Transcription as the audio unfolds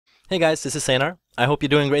Hey guys, this is Einar. I hope you're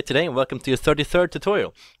doing great today and welcome to your 33rd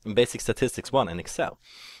tutorial in Basic Statistics 1 in Excel.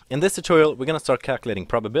 In this tutorial, we're going to start calculating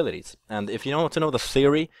probabilities. And if you want to know the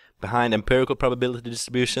theory behind empirical probability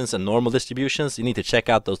distributions and normal distributions, you need to check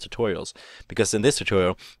out those tutorials. Because in this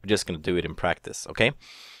tutorial, we're just going to do it in practice, okay?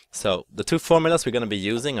 So the two formulas we're going to be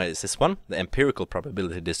using is this one, the empirical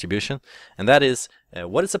probability distribution, and that is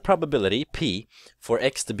what is the probability, P, for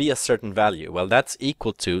x to be a certain value? Well, that's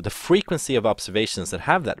equal to the frequency of observations that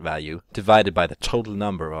have that value divided by the total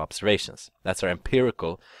number of observations. That's our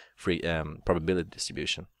empirical probability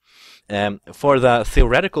distribution. For the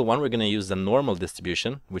theoretical one, we're going to use the normal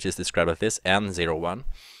distribution, which is described like this, n, 0, 1.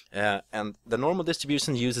 And the normal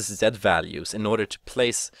distribution uses z values in order to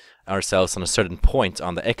place ourselves on a certain point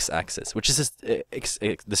on the x-axis, which is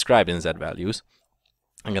described in z values.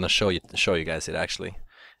 I'm going to show you guys it actually.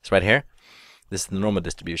 It's right here. This is the normal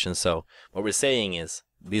distribution. So what we're saying is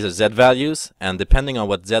these are z values, and depending on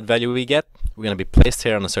what z value we get, we're going to be placed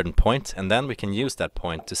here on a certain point, and then we can use that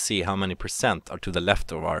point to see how many percent are to the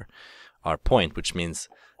left of our point, which means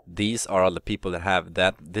these are all the people that have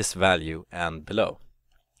this value and below.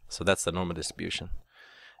 So that's the normal distribution.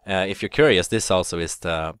 If you're curious, this also is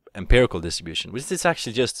the empirical distribution, which is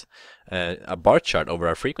actually just a bar chart over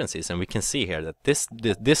our frequencies. And we can see here that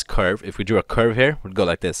this curve, if we drew a curve here, would go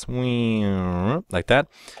like this, like that,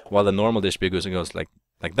 while the normal distribution goes like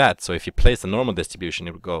that. So if you place the normal distribution,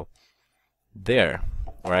 it would go there,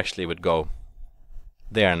 or actually it would go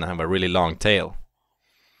there and have a really long tail,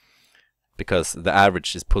 because the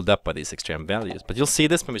average is pulled up by these extreme values. But you'll see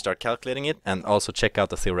this when we start calculating it, and also check out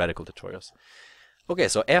the theoretical tutorials. Okay,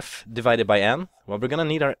 so f divided by n, well, we're going to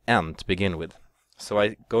need our n to begin with. So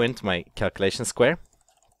I go into my calculation square,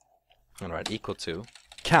 and write equal to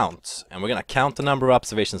count, and we're going to count the number of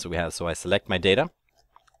observations that we have. So I select my data,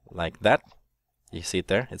 like that. You see it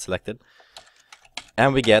there, it's selected.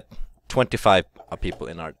 And we get 25 people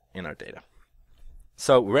in our data.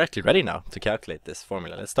 So we're actually ready now to calculate this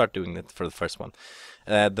formula. Let's start doing it for the first one.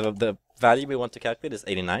 The value we want to calculate is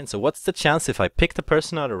 89. So what's the chance if I pick the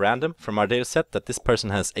person out at random from our data set that this person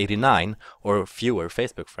has 89 or fewer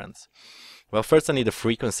Facebook friends? Well, first I need the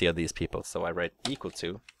frequency of these people. So I write equal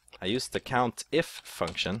to, I use the COUNTIF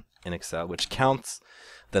function in Excel, which counts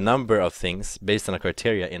the number of things based on a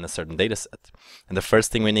criteria in a certain data set. And the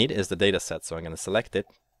first thing we need is the data set. So I'm going to select it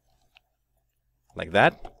like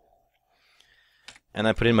that. And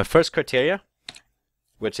I put in my first criteria,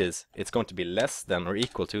 which is it's going to be less than or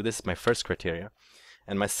equal to. This is my first criteria.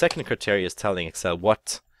 And my second criteria is telling Excel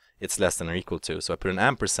what it's less than or equal to. So I put an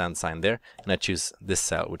ampersand sign there, and I choose this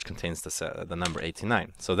cell, which contains the number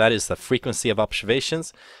 89. So that is the frequency of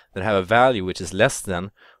observations that have a value which is less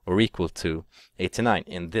than or equal to 89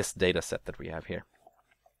 in this data set that we have here.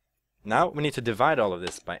 Now we need to divide all of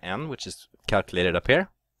this by n, which is calculated up here,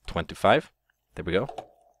 25. There we go.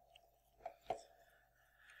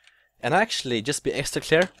 And actually, just to be extra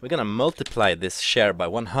clear, we're going to multiply this share by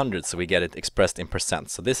 100 so we get it expressed in percent.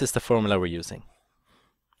 So this is the formula we're using.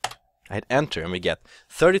 I hit enter and we get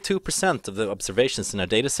 32% of the observations in our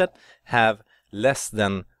dataset have less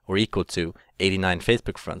than or equal to 89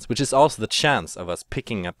 Facebook friends, which is also the chance of us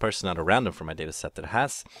picking a person out at random from our dataset that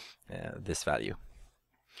has this value.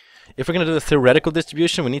 If we're going to do the theoretical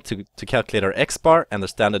distribution, we need to calculate our x-bar and the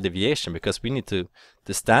standard deviation, because we need to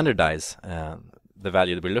standardize the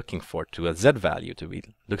value that we're looking for to a z value to be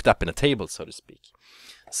looked up in a table, so to speak.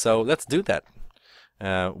 So let's do that.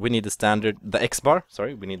 We need the x-bar,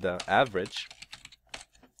 we need the average,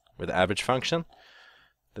 or the average function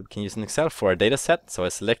that we can use in Excel for our data set. So I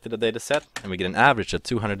selected a data set, and we get an average of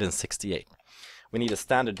 268. We need a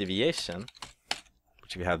standard deviation,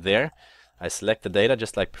 which we have there. I select the data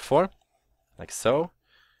just like before, like so.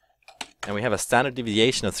 And we have a standard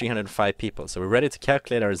deviation of 305 people. So we're ready to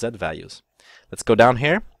calculate our z values. Let's go down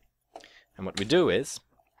here, and what we do is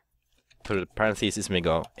put a parenthesis and we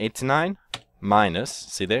go 89 minus,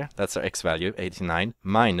 see there, that's our x value, 89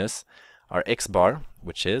 minus our x bar,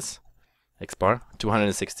 which is x bar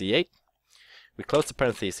 268. We close the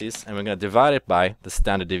parentheses and we're going to divide it by the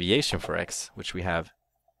standard deviation for x, which we have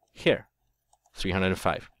here,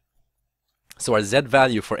 305. So our z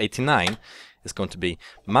value for 89 is going to be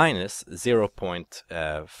minus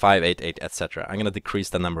 0.588, etc. I'm going to decrease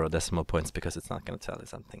the number of decimal points because it's not going to tell you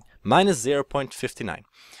something. Minus 0.59.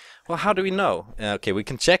 Well, how do we know? Okay, we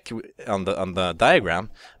can check on the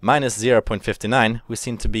diagram. Minus 0.59, we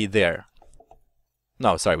seem to be there.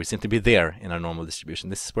 No, sorry, we seem to be there in our normal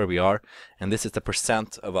distribution. This is where we are, and this is the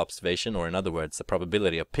percent of observation, or in other words, the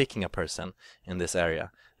probability of picking a person in this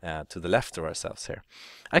area. to the left of ourselves here.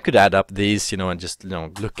 I could add up these, and just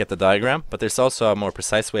look at the diagram, but there's also a more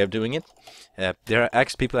precise way of doing it. There are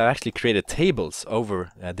people have actually created tables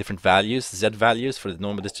over different values, z values for the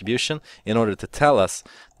normal distribution, in order to tell us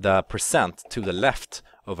the percent to the left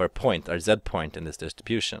of our point, our z point in this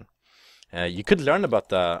distribution. You could learn about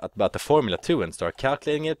the formula too and start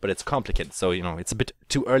calculating it, but it's complicated, so it's a bit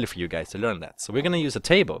too early for you guys to learn that. So we're going to use a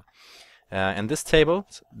table. And these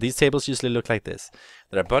tables usually look like this.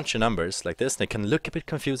 There are a bunch of numbers like this. They can look a bit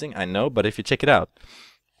confusing, I know, but if you check it out,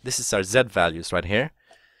 this is our z values right here.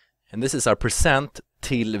 And this is our percent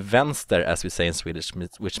till vänster, as we say in Swedish,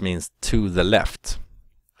 which means to the left.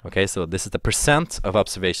 Okay, so this is the percent of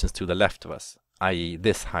observations to the left of us, i.e.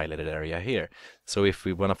 this highlighted area here. So if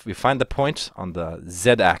we find the point on the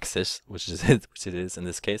z-axis, which it is in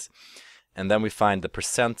this case, and then we find the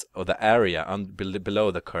percent of the area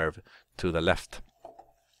below the curve to the left.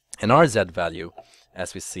 And our z value,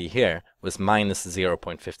 as we see here, was minus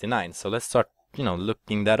 0.59. So let's start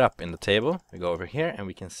looking that up in the table. We go over here and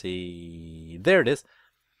we can see, there it is,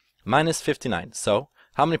 minus 59. So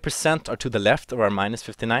how many percent are to the left of our minus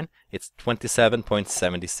 59? It's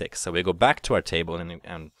 27.76. So we go back to our table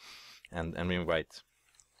and we write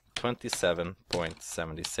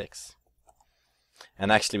 27.76.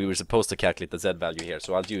 And actually we were supposed to calculate the z value here,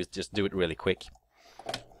 so I'll just do it really quick.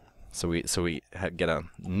 So we get a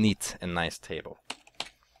neat and nice table.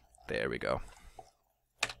 There we go.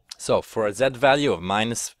 So for a z value of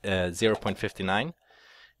minus 0.59,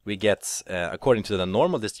 we get, according to the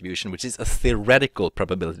normal distribution, which is a theoretical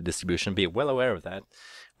probability distribution, be well aware of that,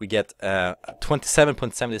 we get a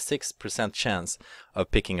 27.76% chance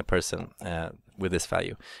of picking a person with this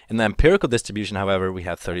value. In the empirical distribution, however, we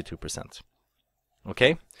have 32%.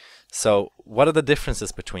 Okay, so what are the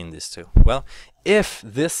differences between these two? Well, if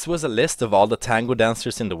this was a list of all the tango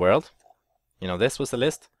dancers in the world, this was a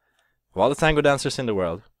list of all the tango dancers in the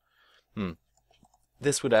world,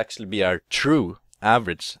 this would actually be our true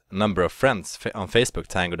average number of friends on Facebook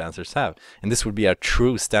tango dancers have, and this would be our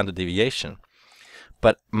true standard deviation.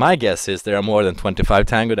 But my guess is there are more than 25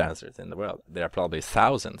 tango dancers in the world. There are probably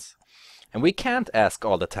thousands. And we can't ask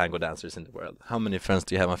all the tango dancers in the world, how many friends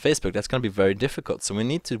do you have on Facebook? That's going to be very difficult. So we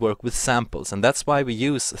need to work with samples. And that's why we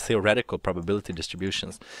use theoretical probability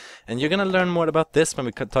distributions. And you're going to learn more about this when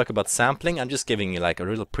we talk about sampling. I'm just giving you like a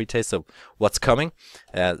little pre-taste of what's coming.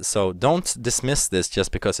 So don't dismiss this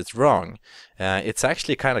just because it's wrong. It's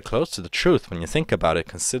actually kind of close to the truth when you think about it,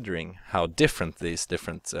 considering how different these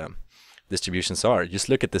different distributions are. Just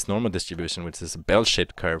look at this normal distribution, which is a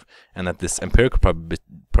bell-shaped curve, and at this empirical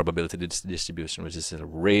probability distribution, which is a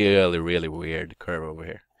really, really weird curve over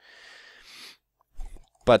here.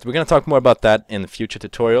 But we're going to talk more about that in future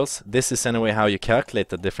tutorials. This is anyway how you calculate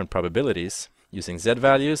the different probabilities using z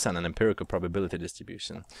values and an empirical probability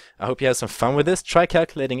distribution. I hope you have some fun with this. Try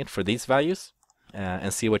calculating it for these values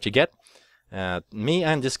and see what you get.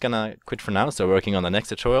 I'm just going to quit for now, so working on the next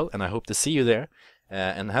tutorial, and I hope to see you there.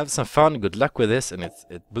 And have some fun. Good luck with this, and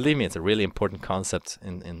believe me, it's a really important concept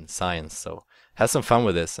in science. So have some fun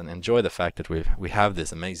with this and enjoy the fact that we have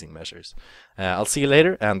these amazing measures. I'll see you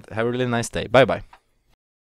later, and have a really nice day. Bye bye.